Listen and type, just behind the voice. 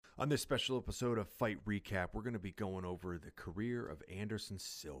On this special episode of Fight Recap, we're going to be going over the career of Anderson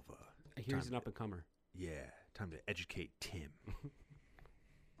Silva. I hear he's an up-and-comer. Yeah, time to educate Tim.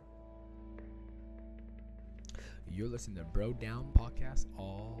 You're listening to Bro Down Podcast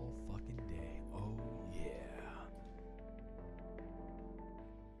all fucking day. Oh, yeah.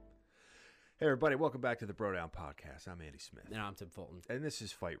 Hey, everybody, welcome back to the Bro Down Podcast. I'm Andy Smith. And I'm Tim Fulton. And this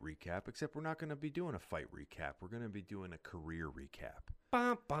is Fight Recap, except we're not going to be doing a fight recap. We're going to be doing a career recap.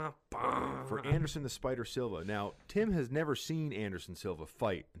 For Anderson the Spider Silva. Now, Tim has never seen Anderson Silva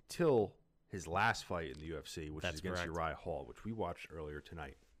fight until his last fight in the UFC, which is against Uriah Hall, which we watched earlier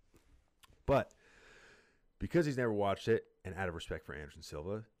tonight. But because he's never watched it, and out of respect for Anderson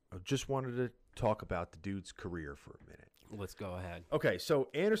Silva, I just wanted to talk about the dude's career for a minute. Let's go ahead. Okay, so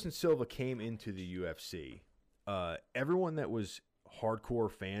Anderson Silva came into the UFC. Everyone that was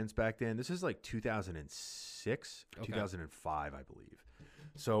hardcore fans back then, this is like 2006, 2005, I believe.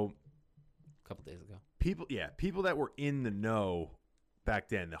 So a couple days ago. People that were in the know back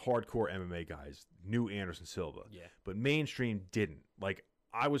then, the hardcore MMA guys, knew Anderson Silva. Yeah. But mainstream didn't. Like,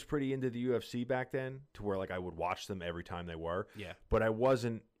 I was pretty into the UFC back then to where like I would watch them every time they were. Yeah. But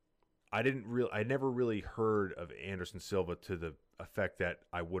I never really heard of Anderson Silva to the effect that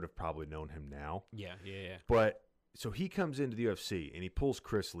I would have probably known him now. Yeah. But so he comes into the UFC and he pulls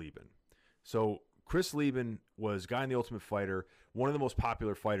Chris Leben. So Chris Leben was Guy in the Ultimate Fighter, one of the most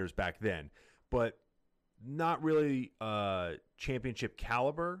popular fighters back then, but not really championship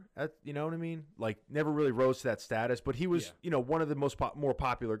caliber. You know what I mean? Like never really rose to that status, but he was, one of the more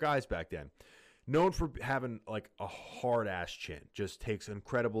popular guys back then. Known for having like a hard ass chin, just takes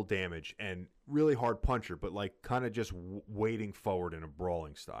incredible damage and really hard puncher, but like kind of just wading forward in a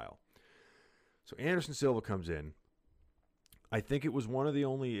brawling style. So Anderson Silva comes in. I think it was one of the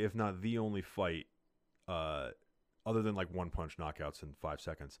only, if not the only fight, other than like one punch knockouts in 5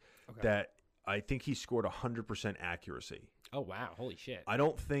 seconds, that I think he scored 100% accuracy. Oh, wow. Holy shit. I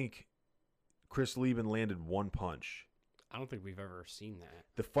don't think Chris Leben landed one punch. I don't think we've ever seen that.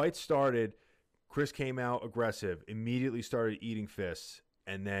 The fight started, Chris came out aggressive, immediately started eating fists,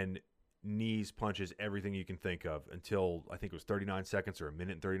 and then knees, punches, everything you can think of until I think it was 39 seconds or a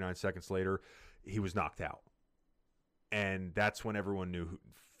minute and 39 seconds later, he was knocked out. And that's when everyone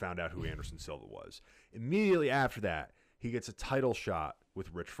found out who Anderson Silva was. Immediately after that, he gets a title shot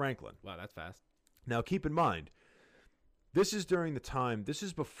with Rich Franklin. Wow, that's fast. Now, keep in mind, this is during the time, this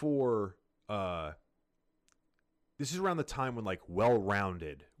is before, this is around the time when, like,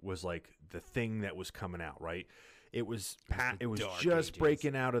 Well-Rounded was, like, the thing that was coming out, right? It was just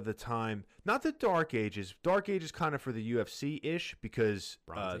breaking out of the time. Not the Dark Ages. Dark Ages kind of for the UFC-ish because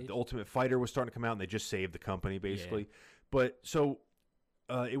the Ultimate Fighter was starting to come out and they just saved the company, basically. Yeah. But so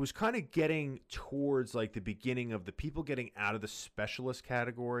it was kind of getting towards like the beginning of the people getting out of the specialist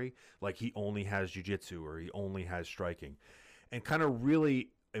category, like he only has jiu-jitsu or he only has striking, and kind of really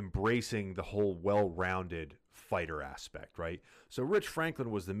embracing the whole well-rounded fighter aspect, right? So Rich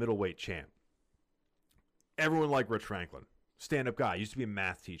Franklin was the middleweight champ. Everyone liked Rich Franklin. Stand-up guy. Used to be a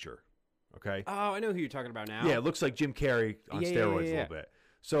math teacher. Okay? Oh, I know who you're talking about now. Yeah, it looks like Jim Carrey on steroids a little bit.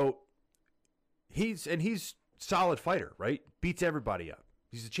 So he's solid fighter, right? Beats everybody up.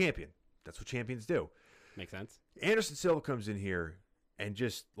 He's a champion. That's what champions do. Makes sense. Anderson Silva comes in here and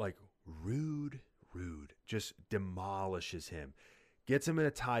just like rude, just demolishes him. Gets him in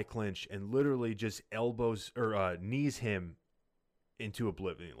a tie clinch and literally just elbows or knees him into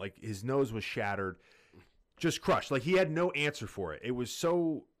oblivion. Like his nose was shattered. Just crushed. Like he had no answer for it. It was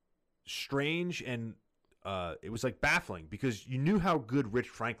so strange and it was like baffling because you knew how good Rich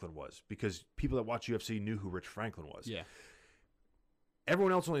Franklin was because people that watch UFC knew who Rich Franklin was. Yeah.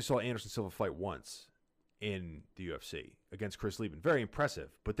 Everyone else only saw Anderson Silva fight once in the UFC against Chris Leben. Very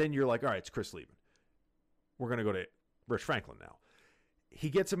impressive. But then you're like, all right, it's Chris Leben. We're going to go to Rich Franklin now. He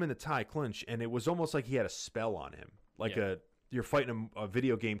gets him in the tie clinch and it was almost like he had a spell on him. Like you're fighting a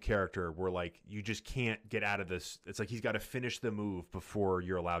video game character where, like, you just can't get out of this. It's like he's got to finish the move before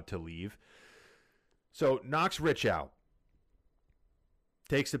you're allowed to leave. So, knocks Rich out.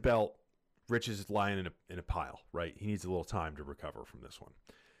 Takes the belt. Rich is lying in a pile, right? He needs a little time to recover from this one.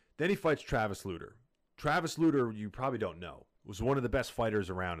 Then he fights Travis Lutter. Travis Lutter, you probably don't know, was one of the best fighters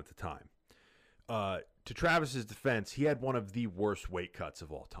around at the time. To Travis's defense, he had one of the worst weight cuts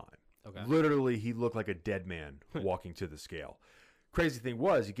of all time. Okay. Literally, he looked like a dead man walking to the scale. Crazy thing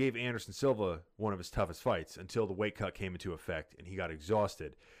was, he gave Anderson Silva one of his toughest fights until the weight cut came into effect and he got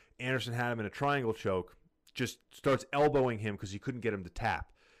exhausted. Anderson had him in a triangle choke, just starts elbowing him because he couldn't get him to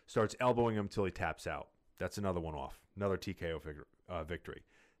tap. Starts elbowing him until he taps out. That's another one off. Another TKO victory.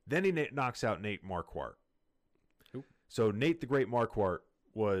 Then he knocks out Nate Marquardt. Who? So Nate the Great Marquardt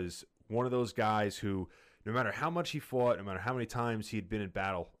was one of those guys who, no matter how much he fought, no matter how many times he had been in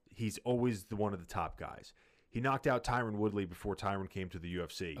battle, he's always one of the top guys. He knocked out Tyron Woodley before Tyron came to the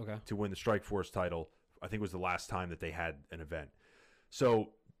UFC to win the Strikeforce title. I think it was the last time that they had an event.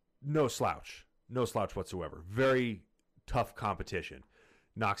 So no slouch whatsoever. Very tough competition.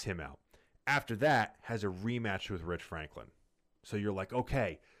 Knocks him out. After that, has a rematch with Rich Franklin. So you're like,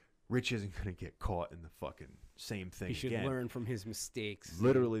 okay, Rich isn't going to get caught in the fucking same thing He should again. learn from his mistakes.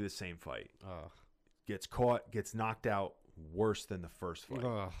 Literally the same fight. Ugh. Gets caught, gets knocked out worse than the first fight.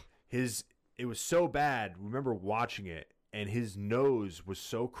 Ugh. It was so bad. Remember watching it, and his nose was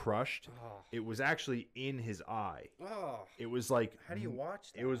so crushed. Ugh. It was actually in his eye. Ugh. It was like, How do you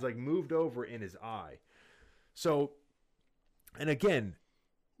watch that? It was like moved over in his eye. So, and again,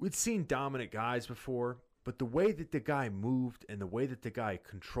 we'd seen dominant guys before, but the way that the guy moved and the way that the guy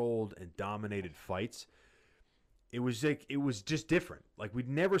controlled and dominated fights, it was just different. Like, we'd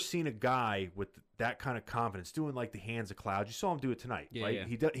never seen a guy with that kind of confidence doing like the hands of clouds. You saw him do it tonight, Yeah, right?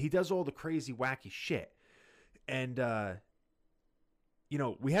 yeah. He does all the crazy, wacky shit. And,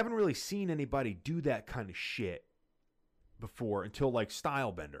 we haven't really seen anybody do that kind of shit before until like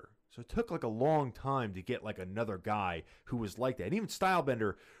Stylebender. So it took like a long time to get like another guy who was like that. And even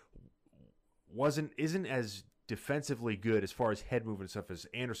Stylebender isn't as defensively good as far as head movement and stuff as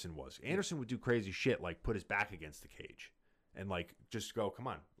Anderson was. Anderson would do crazy shit like put his back against the cage and like just go, come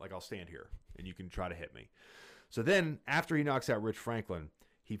on, like I'll stand here and you can try to hit me. So then after he knocks out Rich Franklin,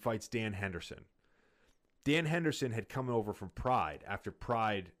 he fights Dan Henderson. Dan Henderson had come over from Pride after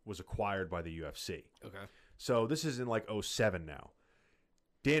Pride was acquired by the UFC. Okay. So this is in like 07 now.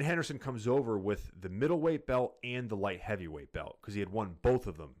 Dan Henderson comes over with the middleweight belt and the light heavyweight belt because he had won both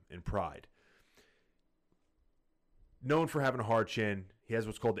of them in Pride. Known for having a hard chin, he has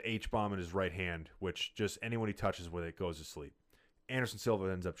what's called the H-bomb in his right hand, which just anyone he touches with it goes to sleep. Anderson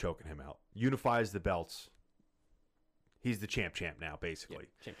Silva ends up choking him out. Unifies the belts. He's the champ now, basically.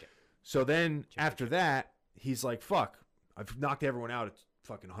 Champ. So then after that, he's like, fuck, I've knocked everyone out at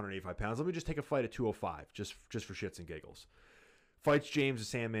fucking 185 pounds. Let me just take a fight at 205 just for shits and giggles. Fights James the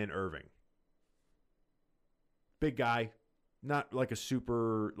Sandman Irving. Big guy. Not a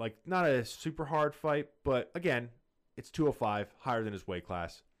super hard fight, but again, it's 205, higher than his weight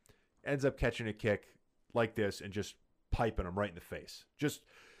class. Ends up catching a kick like this and just piping him right in the face. Just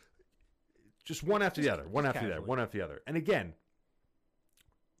one after the other. One after the other. One after the other. And again,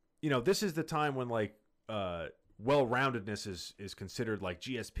 this is the time when like well-roundedness is considered like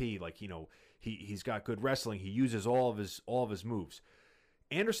GSP. Like, he's got good wrestling. He uses all of his moves.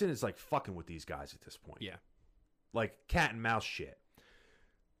 Anderson is like fucking with these guys at this point. Yeah. Like cat and mouse shit.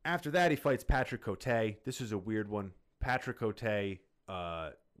 After that, he fights Patrick Cote. This is a weird one. Patrick Cote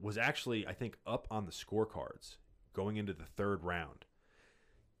was actually, I think, up on the scorecards going into the third round.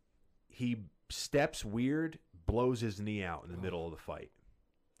 He steps weird, blows his knee out in the middle of the fight.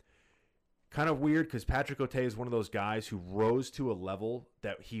 Kind of weird because Patrick Cote is one of those guys who rose to a level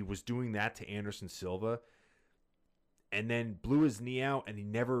that he was doing that to Anderson Silva and then blew his knee out and he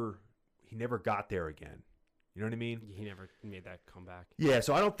never got there again. You know what I mean? He never made that comeback. Yeah,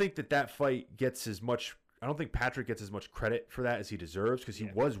 so I don't think that fight gets as much. I don't think Patrick gets as much credit for that as he deserves because he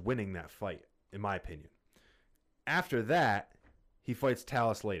was winning that fight, in my opinion. After that, he fights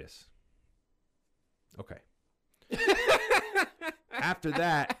Talis Latis. Okay. After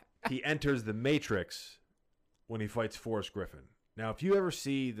that, he enters the Matrix when he fights Forrest Griffin. Now, if you ever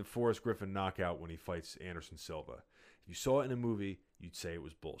see the Forrest Griffin knockout when he fights Anderson Silva, if you saw it in a movie, you'd say it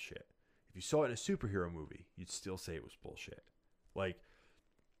was bullshit. If you saw it in a superhero movie, you'd still say it was bullshit. Like,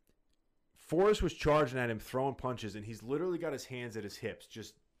 Forrest was charging at him, throwing punches, and he's literally got his hands at his hips,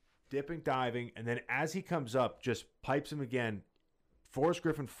 just dipping, diving, and then as he comes up, just pipes him again. Forrest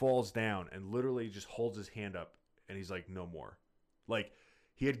Griffin falls down and literally just holds his hand up, and he's like, no more. Like,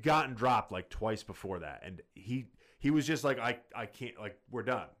 he had gotten dropped like twice before that, and he was just like, I can't, like, we're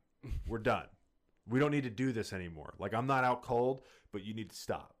done. We're done. We don't need to do this anymore. Like, I'm not out cold, but you need to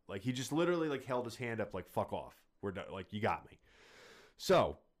stop. Like, he just literally, like, held his hand up like, fuck off. We're done. Like, you got me.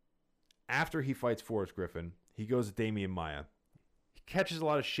 So, after he fights Forrest Griffin, he goes to Damian Maia. He catches a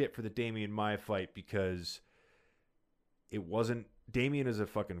lot of shit for the Damian Maia fight because it wasn't... Damian is a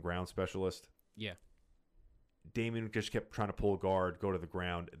fucking ground specialist. Yeah. Damian just kept trying to pull a guard, go to the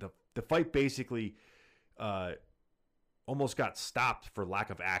ground. The fight basically almost got stopped for lack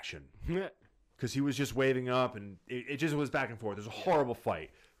of action. Because he was just waving up, and it just was back and forth. It was a horrible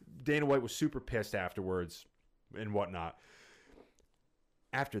fight. Dana White was super pissed afterwards and whatnot.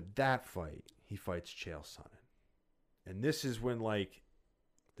 After that fight, he fights Chael Sonnen. And this is when, like...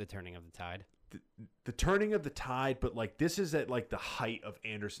 The turning of the tide. the turning of the tide, but like this is at like the height of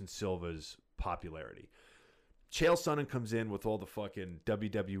Anderson Silva's popularity. Chael Sonnen comes in with all the fucking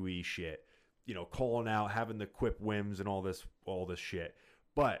WWE shit, you know, calling out, having the quip whims and all this shit.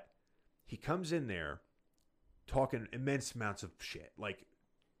 But he comes in there talking immense amounts of shit, like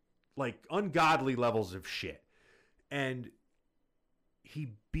ungodly levels of shit. And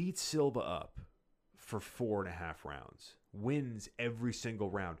he beats Silva up for 4.5 rounds, wins every single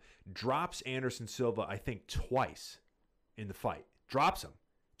round, drops Anderson Silva, I think, twice in the fight. Drops him.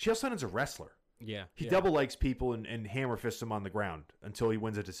 Chael Sonnen's a wrestler. Yeah. He double legs people and hammer fists them on the ground until he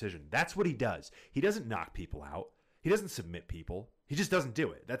wins a decision. That's what he does. He doesn't knock people out. He doesn't submit people. He just doesn't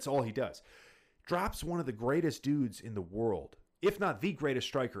do it. That's all he does. Drops one of the greatest dudes in the world, if not the greatest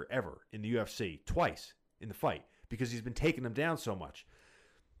striker ever in the UFC, twice in the fight because he's been taking them down so much.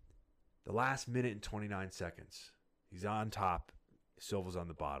 The last minute and 29 seconds, he's on top. Silva's on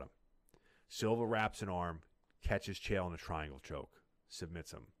the bottom. Silva wraps an arm, catches Chael in a triangle choke,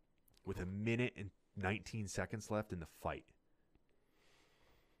 submits him with 1 minute and 19 seconds left in the fight.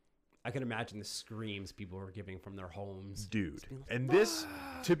 I can imagine the screams people were giving from their homes. Dude. Just being like, And this,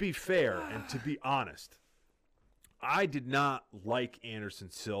 to be fair and to be honest, I did not like Anderson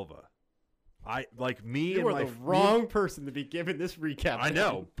Silva. You are the wrong person to be giving this recap. I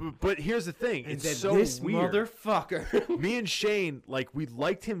know, but here's the thing. And It's then so this weird. motherfucker. Me and Shane, like, we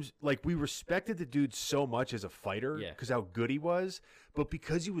liked him, like, we respected the dude so much as a fighter because how good he was. But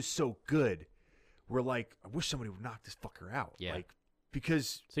because he was so good, we're like, I wish somebody would knock this fucker out. Yeah. Like,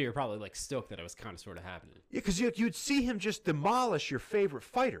 because So you're probably like stoked that it was kind of sort of happening. because you'd see him just demolish your favorite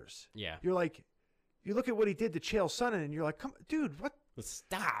fighters. Yeah. You're like, you look at what he did to Chael Sonnen, and you're like, come, dude, what? But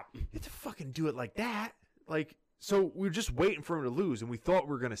stop. You have to fucking do it like that. Like, so we were just waiting for him to lose, and we thought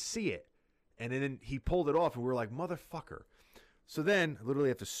we were going to see it. And then he pulled it off, and we were like, motherfucker. So then, I literally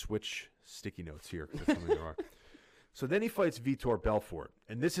have to switch sticky notes here because that's something there are. So then he fights Vitor Belfort,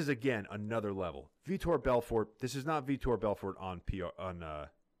 and this is, again, another level. Vitor Belfort, this is not Vitor Belfort on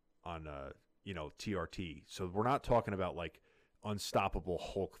TRT. So we're not talking about, like, unstoppable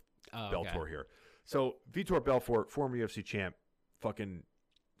Hulk Belfort here. So Vitor Belfort, former UFC champ, fucking,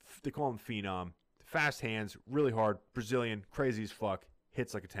 they call him Phenom. Fast hands, really hard, Brazilian, crazy as fuck,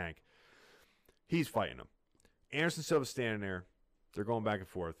 hits like a tank. He's fighting him. Anderson Silva's standing there. They're going back and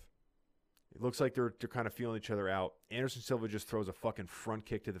forth. It looks like they're kind of feeling each other out. Anderson Silva just throws a fucking front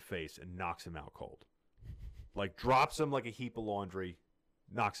kick to the face and knocks him out cold. Like, drops him like a heap of laundry,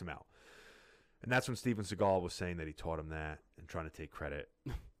 knocks him out. And that's when Steven Seagal was saying that he taught him that and trying to take credit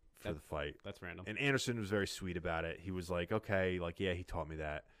for the fight. That's random. And Anderson was very sweet about it. He was like, okay, like, yeah, he taught me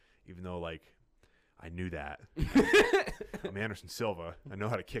that. Even though, like, I knew that. I'm Anderson Silva. I know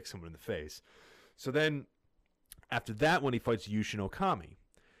how to kick someone in the face. So then, after that one, he fights Yushin Okami.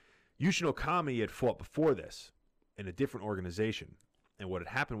 Yushin Okami had fought before this in a different organization. And what had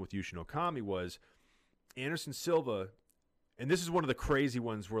happened with Yushin Okami was Anderson Silva, and this is one of the crazy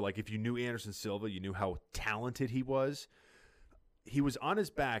ones where, like, if you knew Anderson Silva, you knew how talented he was. He was on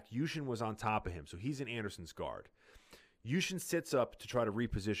his back. Yushin was on top of him. So he's in Anderson's guard. Yushin sits up to try to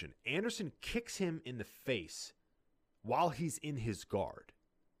reposition. Anderson kicks him in the face while he's in his guard.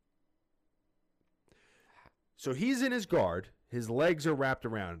 So he's in his guard. His legs are wrapped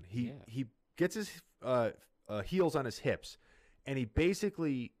around. He gets his heels on his hips, and he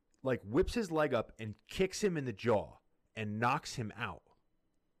basically, like, whips his leg up and kicks him in the jaw and knocks him out.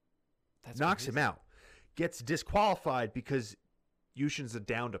 Knocks him out. Gets disqualified because Yushin's a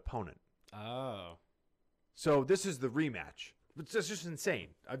downed opponent. Oh. So this is the rematch. It's just insane.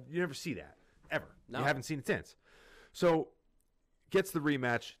 You never see that, ever. No. You haven't seen it since. So gets the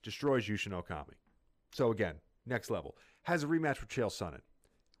rematch, destroys Yushin Okami. So again, next level. Has a rematch with Chael Sonnen.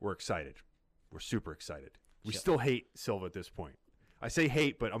 We're excited. We're super excited. We still hate Silva at this point. I say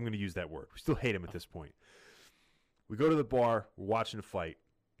hate, but I'm going to use that word. We still hate him at this point. We go to the bar. We're watching the fight.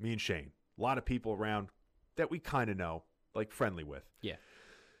 Me and Shane. A lot of people around that we kind of know, like friendly with. Yeah.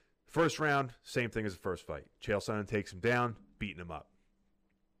 First round, same thing as the first fight. Chael Sonnen takes him down, beating him up.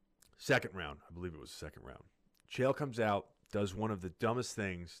 Second round, I believe it was the second round. Chael comes out, does one of the dumbest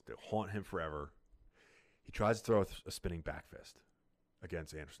things that haunt him forever. He tries to throw a spinning back fist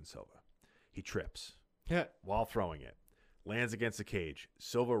against Anderson Silva. He trips while throwing it. Lands against the cage.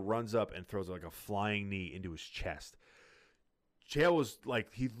 Silva runs up and throws like a flying knee into his chest. Chael was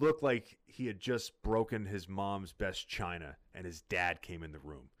like, he looked like he had just broken his mom's best china and his dad came in the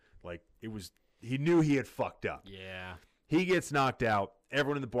room. Like, it was, he knew he had fucked up. Yeah. He gets knocked out.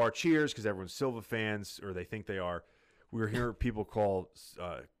 Everyone in the bar cheers because everyone's Silva fans, or they think they are. We were hearing people calling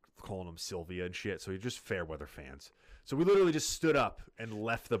them Sylvia and shit, so you're just fair weather fans. So we literally just stood up and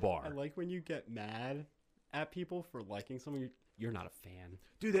left the bar. I like when you get mad at people for liking someone you're not a fan.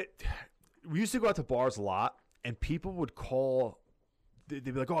 Dude, we used to go out to bars a lot, and people would call. They'd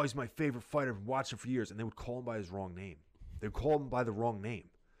be like, "Oh, he's my favorite fighter. I've been watching him for years," and they would call him by his wrong name. They would call him by the wrong name,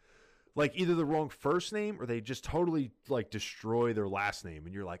 like either the wrong first name or they just totally like destroy their last name,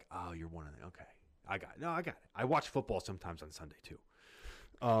 and you're like, "Oh, you're one of them." Okay, I got it. No, I got it. I watch football sometimes on Sunday too.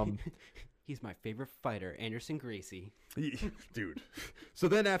 He's my favorite fighter, Anderson Gracie. Dude. So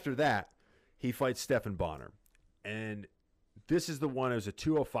then after that, he fights Stephan Bonnar. And this is the one, it was a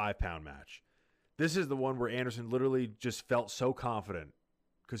 205-pound match. This is the one where Anderson literally just felt so confident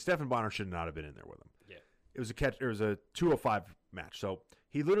because Stephan Bonnar should not have been in there with him. Yeah. It was a 205 match. So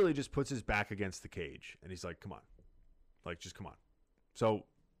he literally just puts his back against the cage and he's like, come on. Like, just come on. So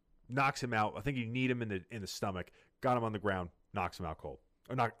knocks him out. I think he kneed him in the stomach, got him on the ground, knocks him out cold.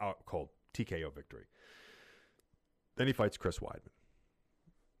 Or not out cold. TKO victory. Then he fights Chris Weidman.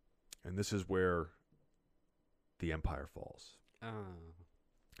 And this is where the empire falls.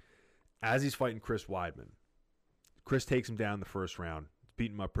 As he's fighting Chris Weidman, Chris takes him down the first round,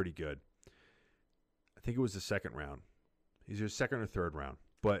 beating him up pretty good. I think it was the second round. He's his second or third round.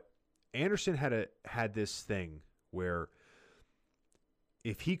 But Anderson had this thing where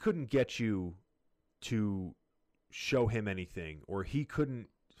if he couldn't get you to show him anything, or he couldn't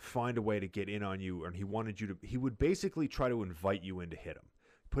find a way to get in on you, and he wanted you to, he would basically try to invite you in to hit him.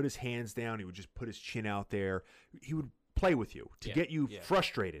 Put his hands down. He would just put his chin out there. He would play with you to get you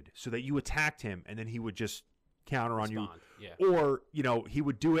frustrated so that you attacked him, and then he would just counter on you. Yeah. Or, he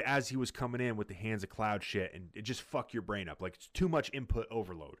would do it as he was coming in with the hands of cloud shit, and it just fuck your brain up. Like, it's too much input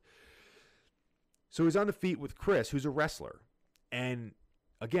overload. So he's on the feet with Chris, who's a wrestler. And,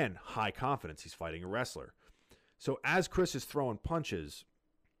 again, high confidence. He's fighting a wrestler. So as Chris is throwing punches,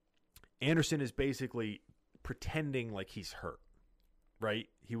 Anderson is basically pretending like he's hurt, right?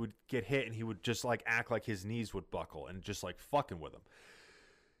 He would get hit and he would just like act like his knees would buckle and just like fucking with him.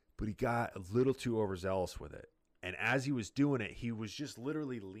 But he got a little too overzealous with it. And as he was doing it, he was just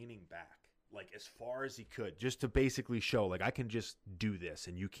literally leaning back like as far as he could just to basically show like I can just do this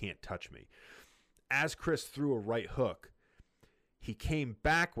and you can't touch me. As Chris threw a right hook, he came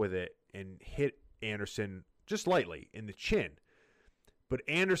back with it and hit Anderson just lightly in the chin. But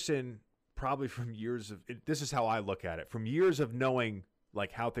Anderson, probably from years of, this is how I look at it, from years of knowing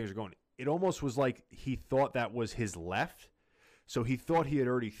like how things are going, it almost was like he thought that was his left. So he thought he had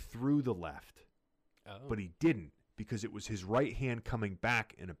already threw the left, but he didn't because it was his right hand coming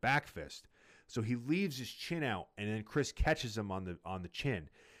back in a back fist. So he leaves his chin out, and then Chris catches him on the chin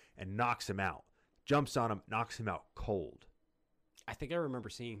and knocks him out, jumps on him, knocks him out cold. I think I remember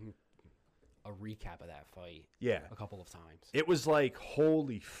seeing a recap of that fight. Yeah, a couple of times. It was like,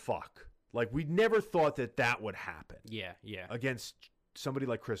 holy fuck. Like, we never thought that would happen. Yeah. Against somebody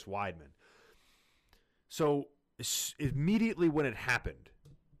like Chris Weidman. So, immediately when it happened,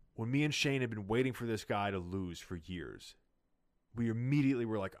 when me and Shane had been waiting for this guy to lose for years, we immediately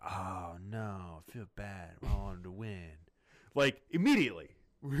were like, oh, no, I feel bad. I want him to win. Like, immediately.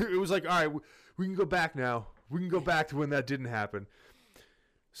 It was like, all right, we can go back now. We can go back to when that didn't happen.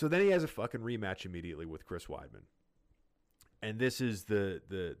 So then he has a fucking rematch immediately with Chris Weidman. And this is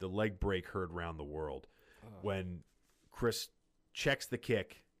the leg break heard around the world. When Chris checks the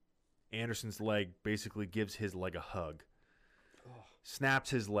kick, Anderson's leg basically gives his leg a hug,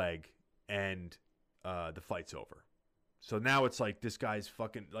 snaps his leg, and the fight's over. So now it's like this guy's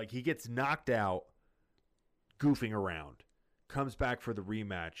fucking, like he gets knocked out, goofing around, comes back for the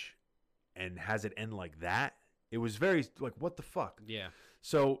rematch, and has it end like that. It was very, like, what the fuck? Yeah.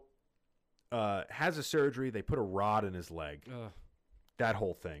 So, has a surgery. They put a rod in his leg. That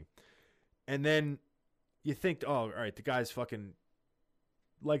whole thing. And then you think, oh, all right, the guy's fucking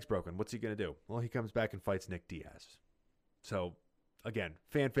leg's broken. What's he going to do? Well, he comes back and fights Nick Diaz. So, again,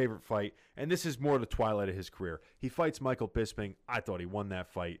 fan favorite fight. And this is more the twilight of his career. He fights Michael Bisping. I thought he won that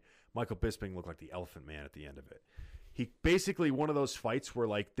fight. Michael Bisping looked like the Elephant Man at the end of it. He basically, one of those fights where,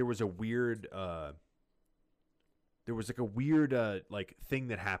 like, there was a weird... There was like a weird like thing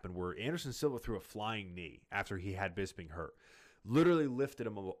that happened where Anderson Silva threw a flying knee after he had Bisping hurt. Literally lifted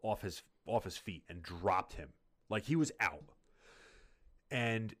him off his feet and dropped him. Like he was out.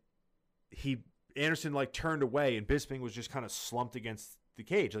 And Anderson like turned away and Bisping was just kind of slumped against the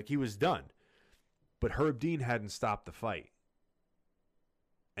cage. Like he was done. But Herb Dean hadn't stopped the fight.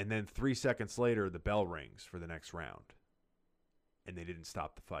 And then 3 seconds later, the bell rings for the next round. And they didn't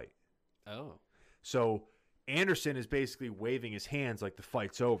stop the fight. Oh. So Anderson is basically waving his hands like the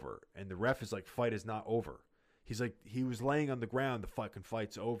fight's over. And the ref is like, fight is not over. He's like, he was laying on the ground. The fucking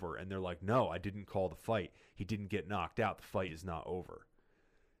fight's over. And they're like, no, I didn't call the fight. He didn't get knocked out. The fight is not over.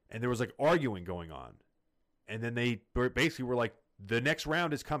 And there was like arguing going on. And then they basically were like, the next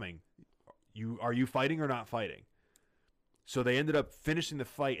round is coming. Are you fighting or not fighting? So they ended up finishing the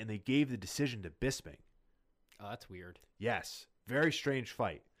fight, and they gave the decision to Bisping. Oh, that's weird. Yes. Very strange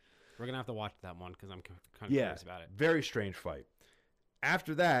fight. We're going to have to watch that one because I'm kind of curious about it. Very strange fight.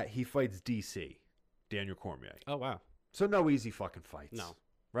 After that, he fights DC, Daniel Cormier. Oh, wow. So no easy fucking fights. No.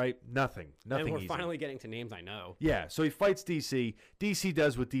 Right? Nothing And we're easy. finally getting to names I know. Yeah, so he fights DC. DC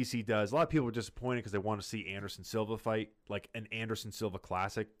does what DC does. A lot of people were disappointed because they want to see Anderson Silva fight, like an Anderson Silva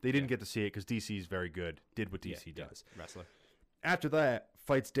classic. They didn't get to see it because DC is very good, did what DC does. Wrestler. After that,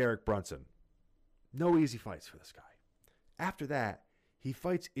 fights Derek Brunson. No easy fights for this guy. After that, he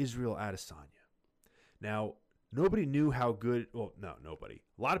fights Israel Adesanya. Now, nobody knew how good, well, no, nobody.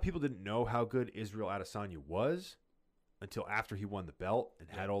 A lot of people didn't know how good Israel Adesanya was until after he won the belt and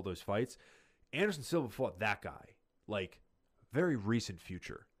had all those fights. Anderson Silva fought that guy, like, very recent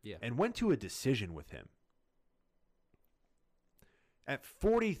future. Yeah. And went to a decision with him. At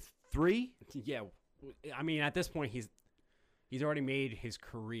 43, Yeah. I mean, at this point, he's already made his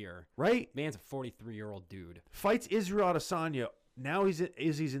career. right? Man's a 43-year-old dude. Fights Israel Adesanya. Now he's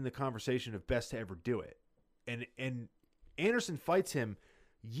in the conversation of best to ever do it. And Anderson fights him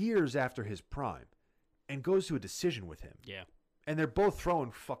years after his prime and goes to a decision with him. Yeah. And they're both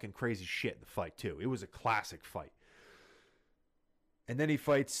throwing fucking crazy shit in the fight, too. It was a classic fight. And then he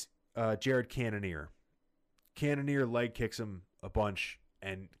fights Jared Cannonier. Cannonier leg kicks him a bunch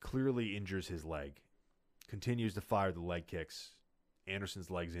and clearly injures his leg. Continues to fire the leg kicks. Anderson's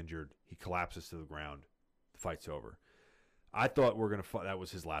leg's injured. He collapses to the ground. The fight's over. I thought that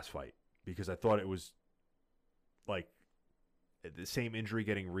was his last fight because I thought it was like the same injury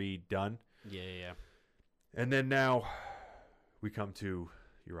getting redone. Yeah. And then now we come to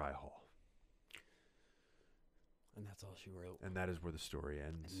Uriah Hall. And that's all she wrote. And that is where the story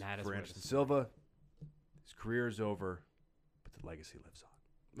ends. And that is for where Anderson the Silva. His career is over, but the legacy lives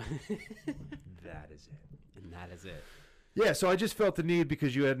on. That is it. And that is it. Yeah, so I just felt the need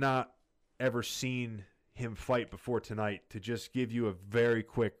because you had not ever seen him fight before tonight to just give you a very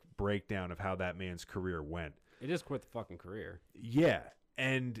quick breakdown of how that man's career went. It is quite the fucking career. Yeah,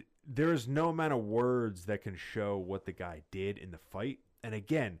 and there's no amount of words that can show what the guy did in the fight. And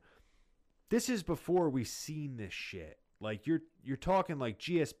again, this is before we seen this shit. Like you're talking like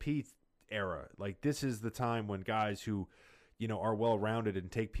GSP era. Like this is the time when guys who, are well-rounded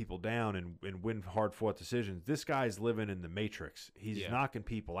and take people down and win hard-fought decisions. This guy's living in the Matrix. He's knocking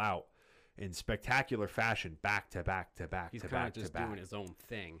people out in spectacular fashion, back to back to back He's to kind back of just to back. doing his own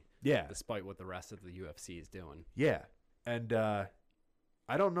thing. Yeah, Despite what the rest of the UFC is doing. yeah, and I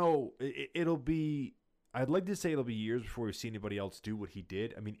don't know. It'll be. I'd like to say it'll be years before we see anybody else do what he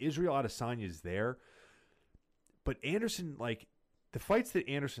did. I mean, Israel Adesanya is there, but Anderson, like the fights that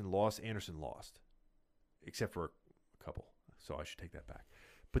Anderson lost, except for a couple. So I should take that back.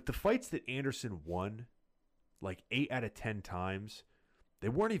 But the fights that Anderson won, like 8 out of 10 times, they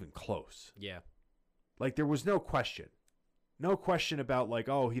weren't even close. Yeah. Like there was no question. No question about like,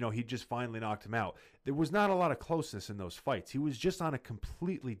 oh, he just finally knocked him out. There was not a lot of closeness in those fights. He was just on a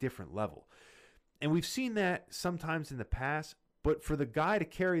completely different level. And we've seen that sometimes in the past, but for the guy to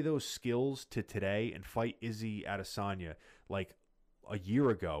carry those skills to today and fight Izzy Adesanya like a year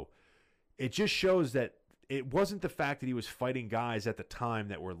ago, it just shows that it wasn't the fact that he was fighting guys at the time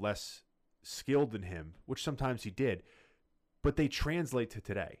that were less skilled than him, which sometimes he did, but they translate to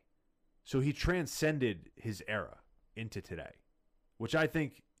today. So he transcended his era into today, which I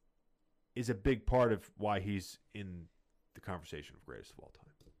think is a big part of why he's in the conversation of greatest of all time.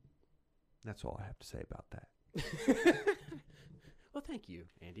 That's all I have to say about that. Well, thank you,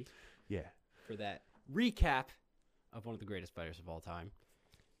 Andy, Yeah. for that recap of one of the greatest fighters of all time.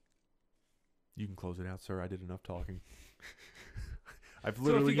 You can close it out, sir. I did enough talking. I've So if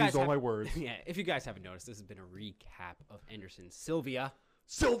literally you guys used all have- my words. Yeah, if you guys haven't noticed, this has been a recap of Anderson Silva.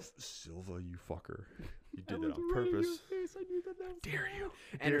 Silva, you fucker. You did that on purpose. Dare you.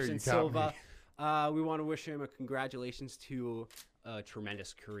 Anderson you got Silva. We want to wish him a congratulations to a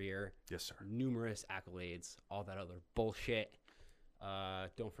tremendous career. Yes, sir. Numerous accolades, all that other bullshit.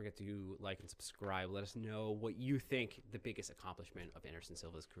 Don't forget to like and subscribe. Let us know what you think the biggest accomplishment of Anderson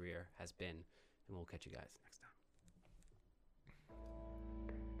Silva's career has been, and we'll catch you guys next time.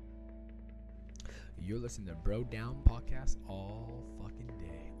 You're listening to Bro Down Podcast all fucking day.